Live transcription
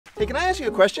Hey, can I ask you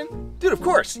a question? Dude, of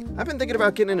course. I've been thinking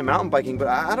about getting into mountain biking, but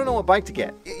I don't know what bike to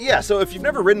get. Yeah, so if you've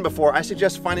never ridden before, I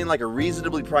suggest finding like a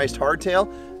reasonably priced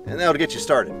hardtail, and that'll get you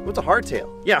started. What's a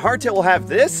hardtail? Yeah, hardtail will have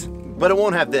this, but it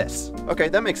won't have this. Okay,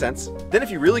 that makes sense. Then if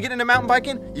you really get into mountain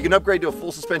biking, you can upgrade to a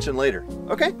full suspension later.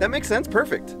 Okay, that makes sense,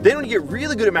 perfect. Then when you get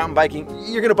really good at mountain biking,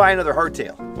 you're gonna buy another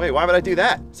hardtail. Wait, why would I do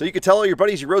that? So you could tell all your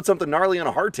buddies you rode something gnarly on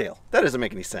a hardtail. That doesn't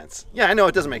make any sense. Yeah, I know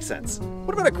it doesn't make sense.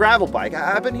 What about a gravel bike?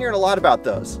 I've been hearing a lot about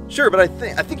those. Sure, but I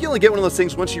think you only get one of those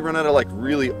things once you run out of like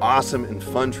really awesome and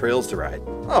fun trails to ride.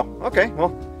 Oh, okay,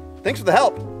 well, thanks for the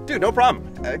help. Dude, no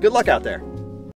problem. Good luck out there.